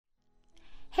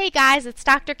Hey guys, it's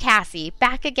Dr. Cassie,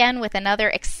 back again with another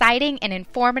exciting and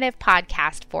informative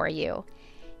podcast for you.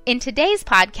 In today's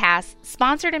podcast,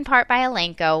 sponsored in part by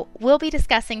Elanco, we'll be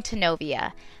discussing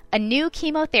Tanovea, a new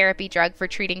chemotherapy drug for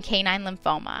treating canine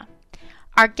lymphoma.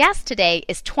 Our guest today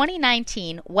is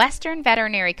 2019 Western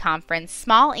Veterinary Conference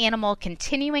Small Animal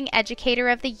Continuing Educator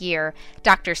of the Year,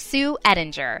 Dr. Sue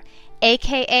Ettinger,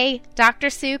 aka Dr.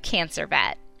 Sue Cancer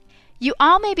Vet. You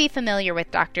all may be familiar with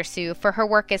Dr. Sue for her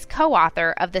work as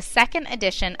co-author of the second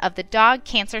edition of the Dog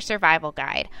Cancer Survival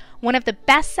Guide, one of the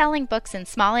best-selling books in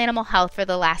small animal health for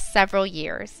the last several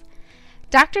years.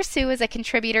 Dr. Sue is a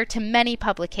contributor to many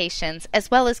publications,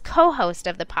 as well as co-host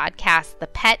of the podcast The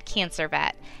Pet Cancer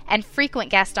Vet, and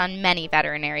frequent guest on many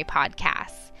veterinary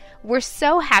podcasts. We're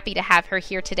so happy to have her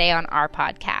here today on our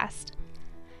podcast.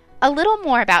 A little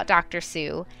more about Dr.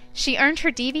 Sue. She earned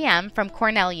her DVM from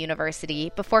Cornell University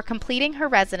before completing her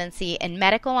residency in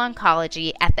medical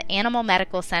oncology at the Animal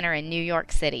Medical Center in New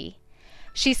York City.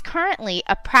 She's currently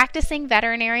a practicing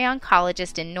veterinary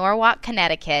oncologist in Norwalk,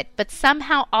 Connecticut, but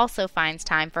somehow also finds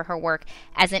time for her work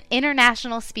as an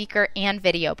international speaker and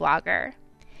video blogger.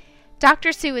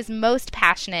 Dr. Sue is most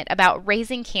passionate about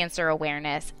raising cancer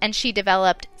awareness, and she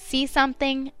developed See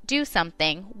Something, Do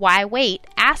Something, Why Wait,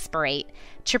 Aspirate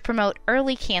to promote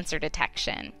early cancer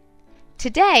detection.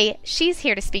 Today, she's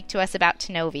here to speak to us about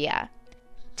Tanovea.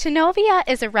 Tanovea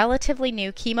is a relatively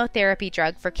new chemotherapy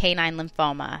drug for canine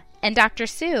lymphoma, and Dr.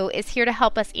 Sue is here to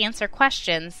help us answer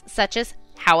questions such as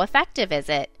how effective is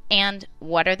it and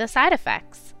what are the side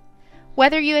effects?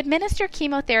 Whether you administer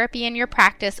chemotherapy in your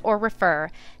practice or refer,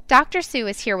 Dr. Sue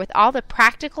is here with all the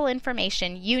practical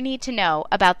information you need to know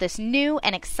about this new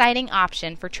and exciting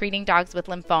option for treating dogs with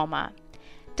lymphoma.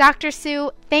 Dr.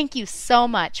 Sue, thank you so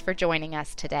much for joining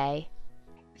us today.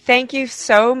 Thank you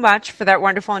so much for that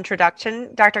wonderful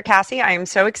introduction, Dr. Cassie. I am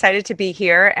so excited to be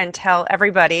here and tell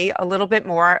everybody a little bit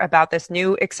more about this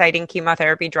new exciting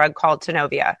chemotherapy drug called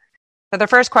Tanovea. So the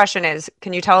first question is,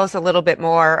 can you tell us a little bit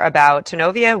more about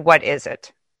Tanovea? What is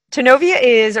it? Tanovea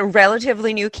is a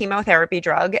relatively new chemotherapy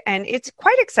drug, and it's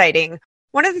quite exciting.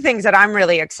 One of the things that I'm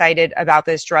really excited about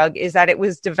this drug is that it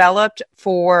was developed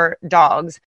for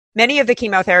dogs. Many of the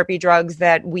chemotherapy drugs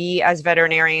that we as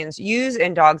veterinarians use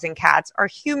in dogs and cats are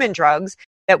human drugs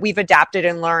that we've adapted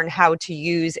and learned how to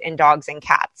use in dogs and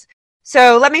cats.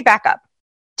 So let me back up.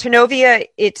 Tanovea,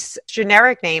 its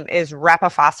generic name is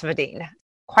rapamycin.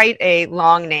 Quite a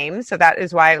long name, so that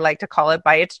is why I like to call it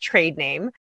by its trade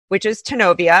name, which is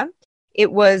Tanovea.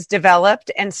 It was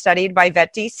developed and studied by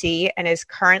VetDC and is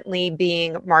currently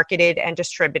being marketed and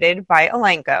distributed by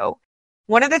Elanco.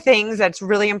 One of the things that's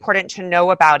really important to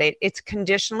know about it, it's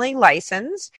conditionally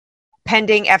licensed,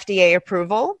 pending FDA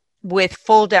approval, with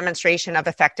full demonstration of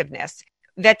effectiveness.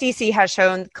 VetDC has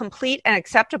shown complete and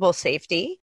acceptable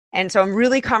safety, and so I'm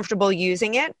really comfortable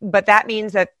using it, but that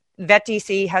means that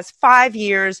VetDC has 5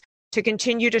 years to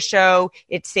continue to show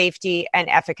its safety and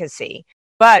efficacy.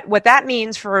 But what that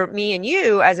means for me and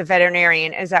you as a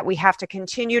veterinarian is that we have to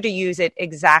continue to use it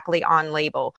exactly on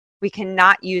label. We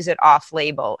cannot use it off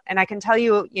label. And I can tell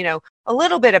you, a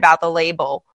little bit about the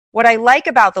label. What I like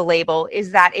about the label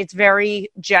is that it's very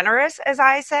generous, as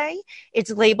I say.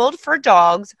 It's labeled for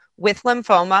dogs with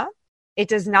lymphoma. It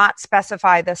does not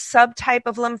specify the subtype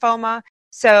of lymphoma.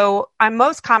 So I'm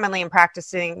most commonly in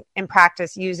practice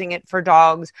using it for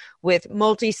dogs with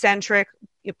multicentric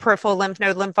peripheral lymph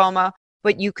node lymphoma,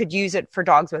 but you could use it for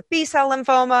dogs with B-cell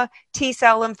lymphoma,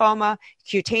 T-cell lymphoma,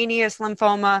 cutaneous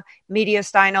lymphoma,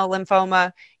 mediastinal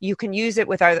lymphoma. You can use it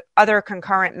with other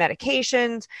concurrent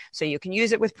medications. So you can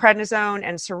use it with prednisone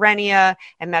and Cerenia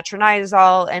and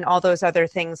metronidazole and all those other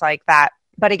things like that.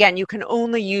 But again, you can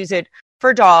only use it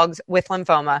for dogs with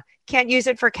lymphoma. Can't use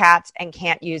it for cats and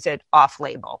can't use it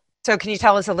off-label. So can you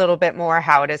tell us a little bit more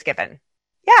how it is given?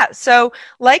 Yeah, so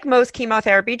like most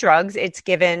chemotherapy drugs, it's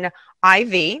given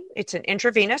IV. It's an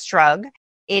intravenous drug.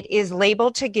 It is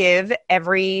labeled to give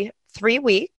every 3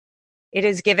 weeks. It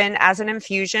is given as an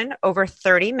infusion over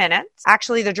 30 minutes.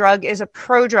 Actually, the drug is a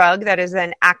prodrug that is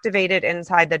then activated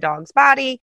inside the dog's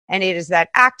body, and it is that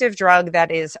active drug that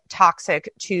is toxic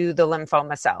to the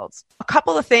lymphoma cells. A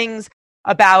couple of things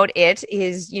about it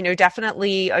is,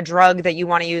 definitely a drug that you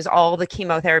want to use all the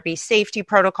chemotherapy safety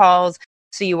protocols.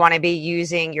 So you want to be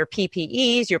using your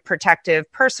PPEs, your protective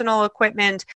personal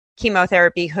equipment,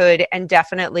 chemotherapy hood, and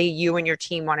definitely you and your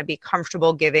team want to be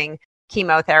comfortable giving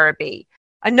chemotherapy.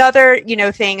 Another,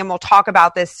 thing, and we'll talk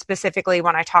about this specifically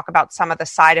when I talk about some of the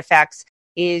side effects,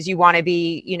 is you want to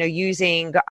be,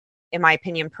 using, in my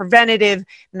opinion, preventative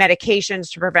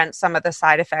medications to prevent some of the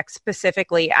side effects,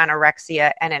 specifically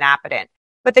anorexia and inappetite.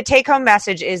 But the take-home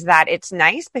message is that it's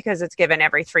nice because it's given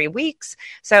every 3 weeks.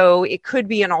 So it could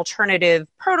be an alternative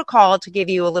protocol to give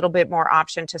you a little bit more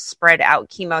option to spread out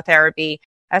chemotherapy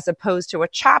as opposed to a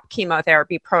CHOP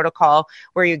chemotherapy protocol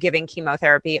where you're giving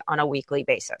chemotherapy on a weekly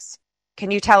basis.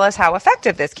 Can you tell us how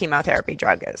effective this chemotherapy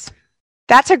drug is?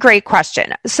 That's a great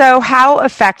question. So how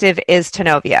effective is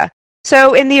Tanovea?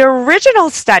 So in the original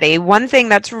study, one thing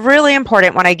that's really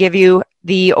important when I give you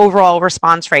the overall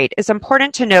response rate is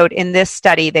important to note in this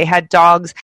study, they had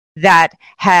dogs that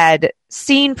had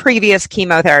seen previous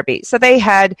chemotherapy. So they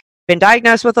had been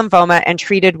diagnosed with lymphoma and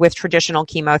treated with traditional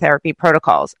chemotherapy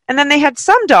protocols. And then they had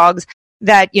some dogs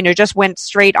that, just went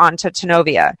straight onto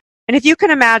Tanovea. And if you can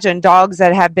imagine, dogs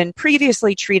that have been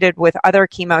previously treated with other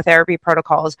chemotherapy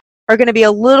protocols are going to be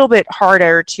a little bit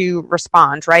harder to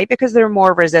respond, right? Because they're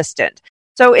more resistant.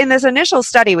 So in this initial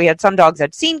study, we had some dogs that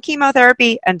had seen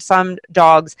chemotherapy and some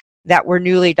dogs that were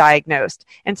newly diagnosed.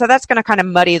 And so that's going to kind of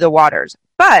muddy the waters.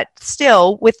 But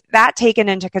still, with that taken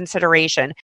into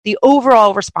consideration, the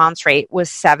overall response rate was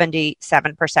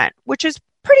 77%, which is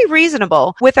pretty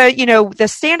reasonable with the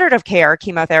standard of care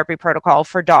chemotherapy protocol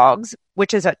for dogs,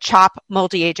 which is a CHOP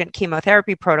multi-agent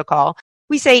chemotherapy protocol.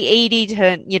 We say 80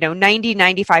 to 90,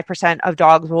 95% of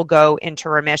dogs will go into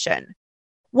remission.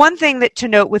 One thing that to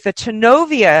note with the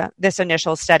Tanovea, this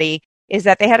initial study, is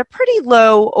that they had a pretty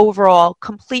low overall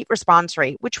complete response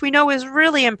rate, which we know is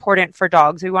really important for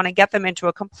dogs. We want to get them into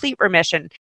a complete remission,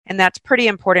 and that's pretty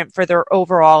important for their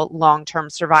overall long-term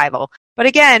survival. But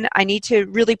again, I need to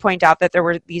really point out that there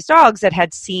were these dogs that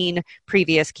had seen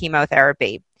previous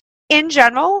chemotherapy. In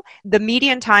general, the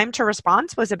median time to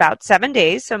response was about 7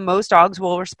 days, so most dogs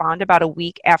will respond about a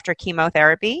week after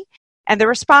chemotherapy. And the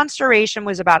response duration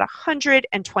was about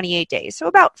 128 days, so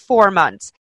about 4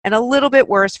 months, and a little bit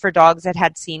worse for dogs that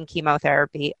had seen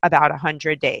chemotherapy, about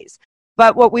 100 days.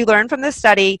 But what we learned from this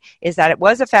study is that it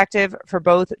was effective for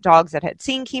both dogs that had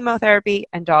seen chemotherapy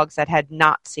and dogs that had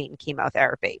not seen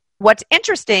chemotherapy. What's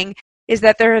interesting is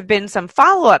that there have been some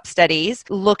follow-up studies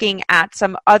looking at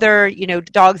some other,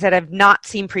 dogs that have not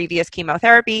seen previous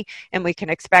chemotherapy, and we can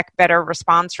expect better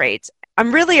response rates.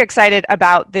 I'm really excited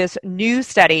about this new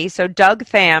study. So Doug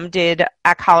Tham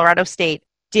at Colorado State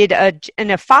did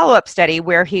a follow-up study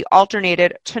where he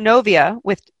alternated Tanovea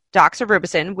with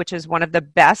doxorubicin, which is one of the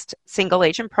best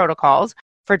single-agent protocols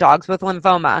for dogs with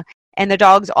lymphoma. And the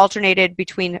dogs alternated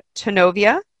between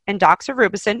Tanovea and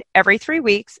doxorubicin every 3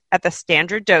 weeks at the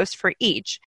standard dose for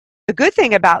each. The good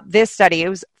thing about this study, it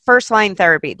was first-line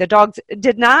therapy. The dogs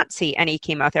did not see any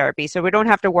chemotherapy, so we don't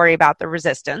have to worry about the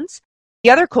resistance. The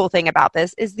other cool thing about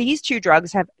this is these two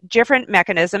drugs have different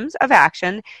mechanisms of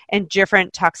action and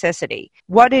different toxicity.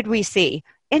 What did we see?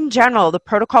 In general, the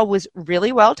protocol was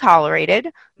really well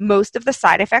tolerated. Most of the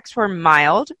side effects were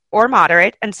mild or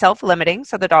moderate and self-limiting,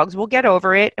 so the dogs will get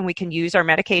over it, and we can use our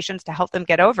medications to help them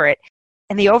get over it.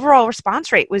 And the overall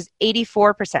response rate was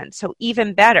 84%, so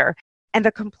even better. And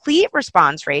the complete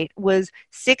response rate was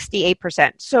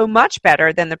 68%, so much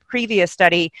better than the previous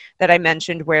study that I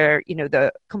mentioned where,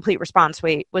 the complete response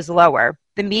rate was lower.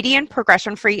 The median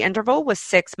progression-free interval was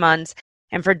 6 months,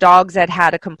 and for dogs that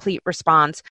had a complete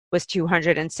response was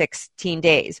 216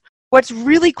 days. What's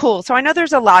really cool, so I know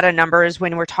there's a lot of numbers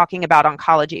when we're talking about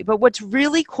oncology, but what's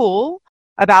really cool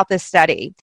about this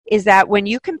study is that when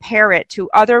you compare it to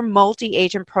other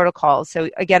multi-agent protocols, so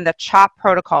again, the CHOP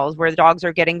protocols where the dogs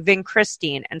are getting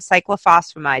vincristine and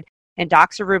cyclophosphamide and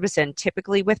doxorubicin,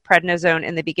 typically with prednisone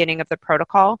in the beginning of the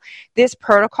protocol, this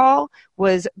protocol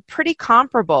was pretty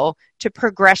comparable to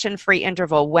progression-free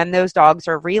interval when those dogs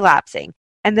are relapsing.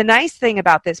 And the nice thing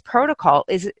about this protocol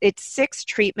is it's 6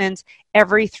 treatments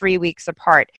every 3 weeks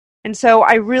apart. And so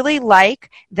I really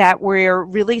like that we're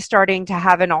really starting to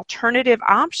have an alternative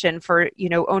option for,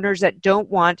 owners that don't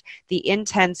want the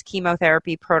intense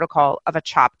chemotherapy protocol of a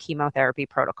CHOP chemotherapy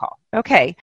protocol.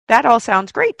 Okay, that all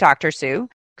sounds great, Dr. Sue.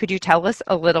 Could you tell us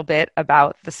a little bit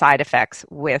about the side effects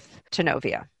with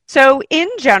Tanovea? So in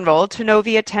general,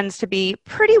 Tanovea tends to be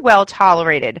pretty well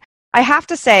tolerated. I have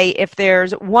to say, if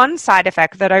there's one side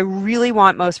effect that I really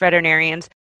want most veterinarians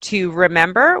to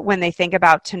remember when they think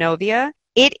about Tanovea,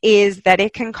 it is that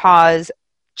it can cause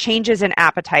changes in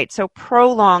appetite, so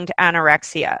prolonged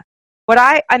anorexia.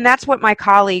 And that's what my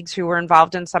colleagues who were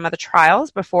involved in some of the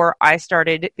trials before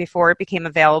it became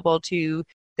available to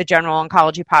the general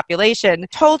oncology population,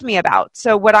 told me about.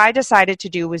 So what I decided to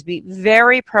do was be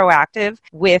very proactive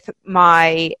with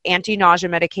my anti-nausea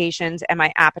medications and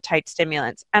my appetite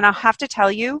stimulants. And I'll have to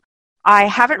tell you, I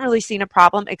haven't really seen a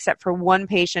problem except for one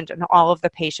patient and all of the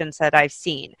patients that I've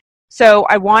seen. So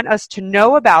I want us to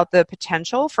know about the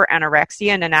potential for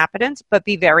anorexia and inappetence, but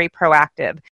be very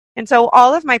proactive. And so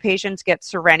all of my patients get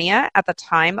Cerenia at the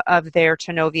time of their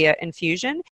Tanovea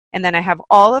infusion. And then I have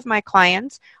all of my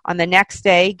clients on the next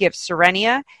day give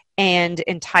Cerenia and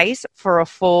Entice for a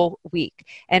full week.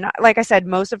 And like I said,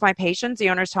 most of my patients, the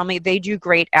owners tell me they do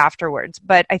great afterwards,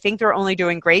 but I think they're only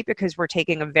doing great because we're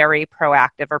taking a very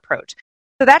proactive approach.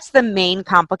 So that's the main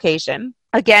complication.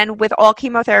 Again, with all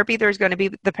chemotherapy, there's going to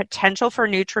be the potential for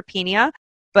neutropenia,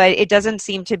 but it doesn't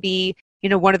seem to be,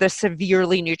 one of the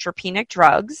severely neutropenic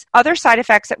drugs. Other side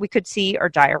effects that we could see are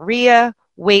diarrhea,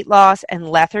 weight loss, and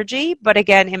lethargy. But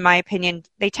again, in my opinion,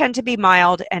 they tend to be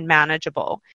mild and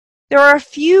manageable. There are a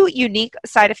few unique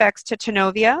side effects to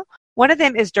Tanovea. One of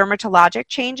them is dermatologic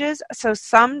changes. So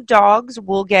some dogs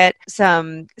will get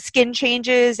some skin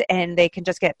changes and they can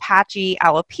just get patchy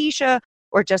alopecia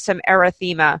or just some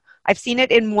erythema. I've seen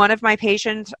it in one of my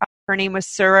patients. Her name was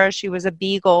Sura. She was a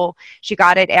beagle. She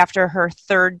got it after her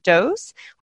third dose.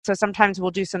 So sometimes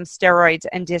we'll do some steroids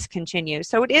and discontinue.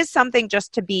 So it is something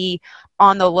just to be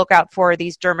on the lookout for,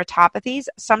 these dermatopathies.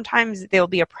 Sometimes there'll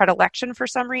be a predilection for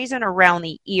some reason around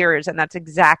the ears, and that's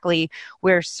exactly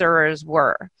where Sura's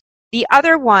were. The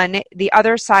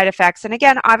other side effects, and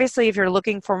again, obviously, if you're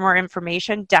looking for more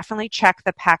information, definitely check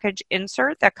the package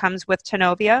insert that comes with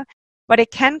Tanovea, but it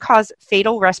can cause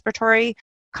fatal respiratory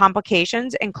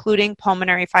complications, including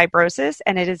pulmonary fibrosis,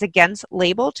 and it is against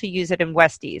label to use it in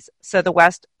Westies, so the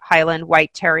West Highland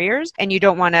White Terriers, and you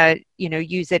don't want to,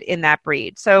 use it in that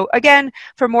breed. So again,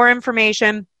 for more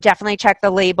information, definitely check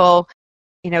the label.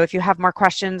 If you have more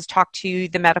questions, talk to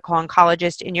the medical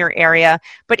oncologist in your area.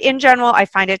 But in general, I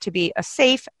find it to be a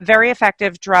safe, very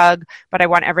effective drug, but I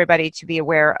want everybody to be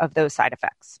aware of those side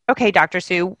effects. Okay, Dr.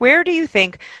 Sue, where do you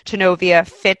think Tanovea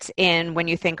fits in when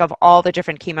you think of all the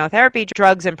different chemotherapy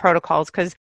drugs and protocols?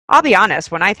 Because I'll be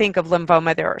honest, when I think of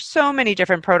lymphoma, there are so many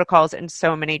different protocols and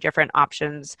so many different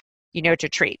options, to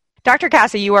treat. Dr.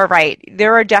 Cassie, you are right.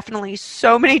 There are definitely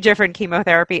so many different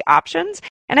chemotherapy options.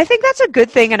 And I think that's a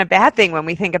good thing and a bad thing when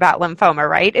we think about lymphoma,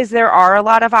 right? Is there are a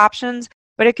lot of options,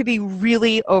 but it could be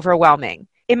really overwhelming.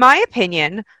 In my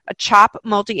opinion, a CHOP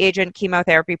multi-agent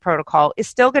chemotherapy protocol is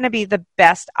still going to be the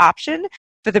best option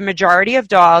for the majority of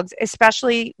dogs,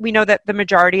 especially we know that the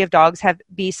majority of dogs have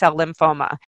B-cell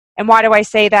lymphoma. And why do I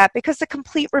say that? Because the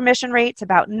complete remission rate is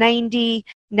about 90,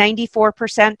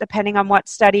 94%, depending on what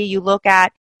study you look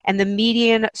at. And the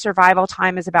median survival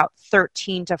time is about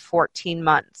 13 to 14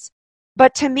 months.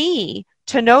 But to me,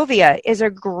 Tanovea is a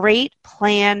great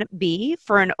plan B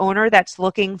for an owner that's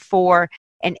looking for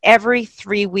an every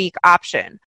 3-week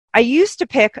option. I used to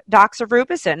pick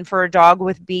doxorubicin for a dog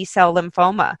with B-cell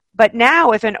lymphoma. But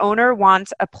now if an owner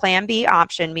wants a plan B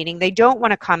option, meaning they don't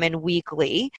want to come in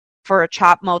weekly for a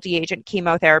CHOP multi-agent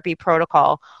chemotherapy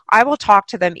protocol, I will talk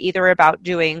to them either about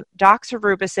doing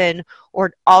doxorubicin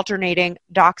or alternating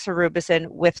doxorubicin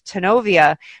with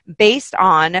Tanovea based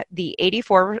on the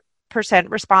 84%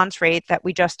 response rate that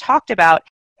we just talked about.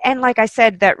 And like I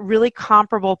said, that really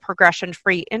comparable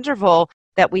progression-free interval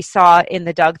that we saw in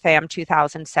the Doug Tham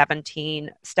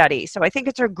 2017 study. So I think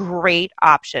it's a great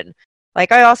option.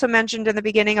 Like I also mentioned in the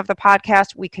beginning of the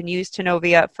podcast, we can use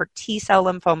Tanovea for T-cell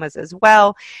lymphomas as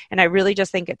well. And I really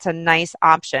just think it's a nice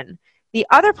option. The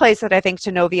other place that I think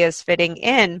Tanovea is fitting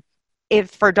in, if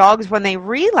for dogs when they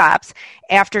relapse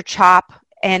after CHOP,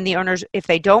 and the owners, if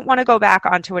they don't want to go back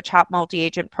onto a CHOP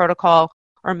multi-agent protocol,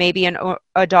 or maybe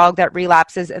a dog that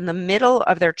relapses in the middle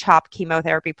of their CHOP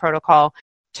chemotherapy protocol,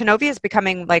 Tanovea is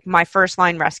becoming like my first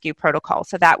line rescue protocol.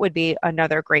 So that would be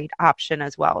another great option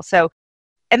as well. So,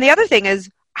 and the other thing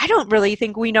is, I don't really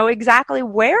think we know exactly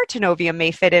where Tanovea may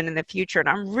fit in the future. And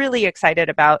I'm really excited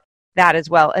about that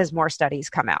as well as more studies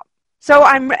come out. So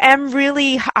I'm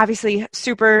really obviously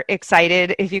super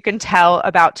excited, if you can tell,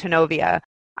 about Tanovea.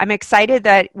 I'm excited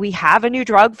that we have a new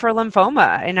drug for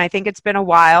lymphoma, and I think it's been a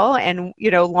while and,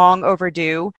 long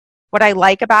overdue. What I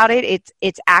like about it,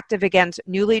 it's active against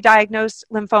newly diagnosed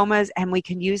lymphomas, and we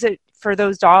can use it for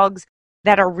those dogs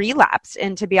that are relapsed.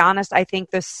 And to be honest, I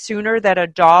think the sooner that a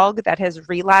dog that has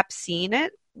relapsed seen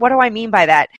it, what do I mean by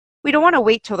that? We don't want to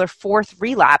wait till their fourth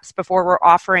relapse before we're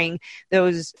offering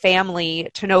those family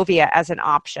Tanovea as an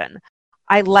option.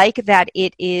 I like that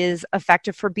it is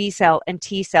effective for B-cell and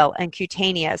T-cell and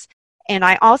cutaneous. And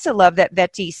I also love that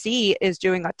VetDC is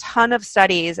doing a ton of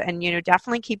studies, and,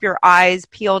 definitely keep your eyes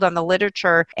peeled on the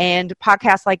literature and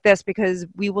podcasts like this, because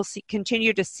we will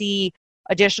continue to see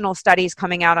additional studies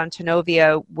coming out on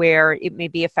Tanovea where it may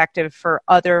be effective for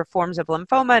other forms of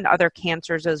lymphoma and other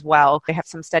cancers as well. They have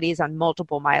some studies on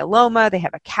multiple myeloma. They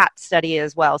have a cat study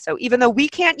as well. So even though we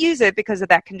can't use it because of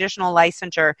that conditional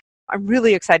licensure, I'm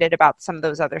really excited about some of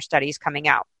those other studies coming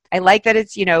out. I like that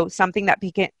it's, something that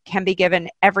can be given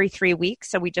every 3 weeks.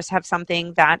 So we just have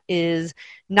something that is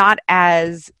not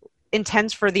as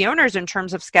intense for the owners in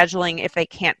terms of scheduling if they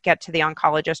can't get to the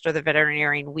oncologist or the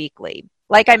veterinarian weekly.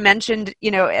 Like I mentioned,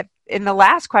 in the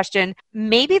last question,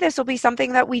 maybe this will be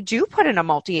something that we do put in a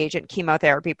multi-agent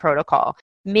chemotherapy protocol.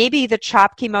 Maybe the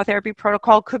CHOP chemotherapy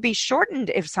protocol could be shortened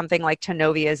if something like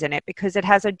Tanovea is in it because it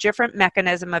has a different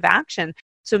mechanism of action.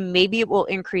 So maybe it will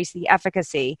increase the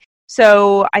efficacy.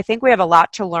 So I think we have a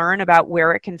lot to learn about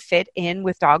where it can fit in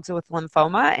with dogs with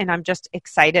lymphoma, and I'm just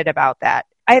excited about that.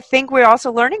 I think we're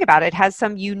also learning about it. It has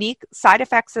some unique side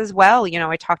effects as well.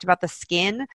 I talked about the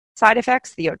skin side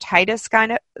effects, the otitis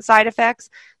kind of side effects,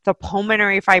 the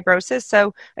pulmonary fibrosis.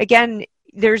 So again,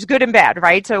 there's good and bad,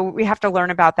 right? So we have to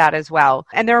learn about that as well.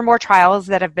 And there are more trials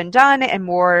that have been done and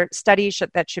more studies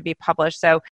that should be published.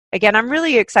 So again, I'm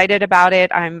really excited about it.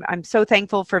 I'm so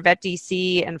thankful for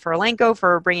VetDC and for Elanco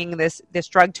for bringing this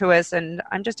drug to us. And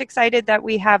I'm just excited that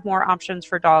we have more options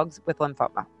for dogs with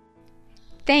lymphoma.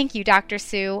 Thank you, Dr.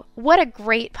 Sue. What a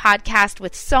great podcast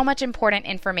with so much important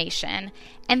information.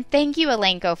 And thank you,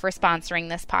 Elanco, for sponsoring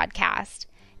this podcast.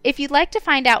 If you'd like to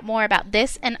find out more about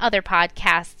this and other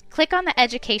podcasts, click on the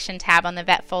Education tab on the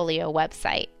Vetfolio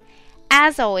website.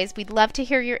 As always, we'd love to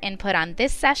hear your input on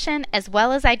this session as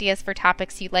well as ideas for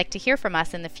topics you'd like to hear from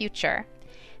us in the future.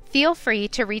 Feel free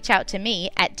to reach out to me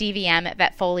at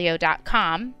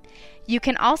dvm@vetfolio.com. You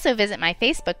can also visit my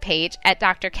Facebook page at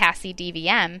Dr. Cassie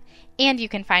DVM, and you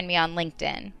can find me on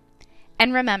LinkedIn.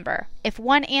 And remember, if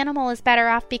one animal is better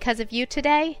off because of you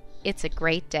today, it's a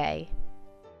great day.